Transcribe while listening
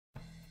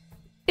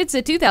It's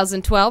a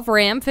 2012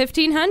 Ram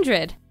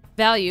 1500.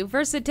 Value,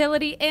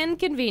 versatility, and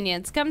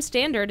convenience come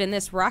standard in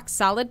this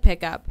rock-solid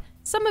pickup.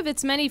 Some of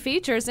its many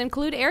features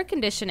include air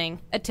conditioning,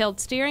 a tilt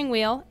steering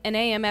wheel, an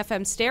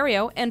AM/FM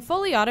stereo, and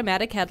fully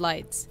automatic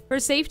headlights. For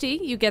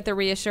safety, you get the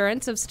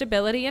reassurance of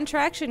stability and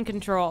traction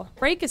control,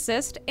 brake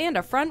assist, and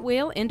a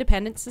front-wheel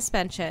independent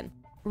suspension.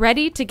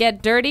 Ready to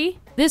get dirty?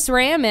 This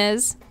Ram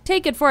is.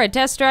 Take it for a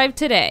test drive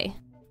today.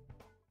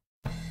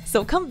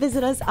 So come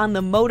visit us on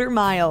the Motor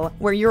Mile,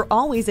 where you're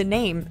always a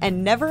name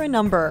and never a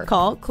number.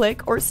 Call,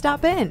 click, or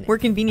stop in. We're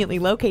conveniently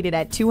located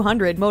at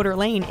 200 Motor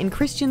Lane in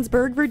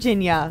Christiansburg,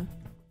 Virginia.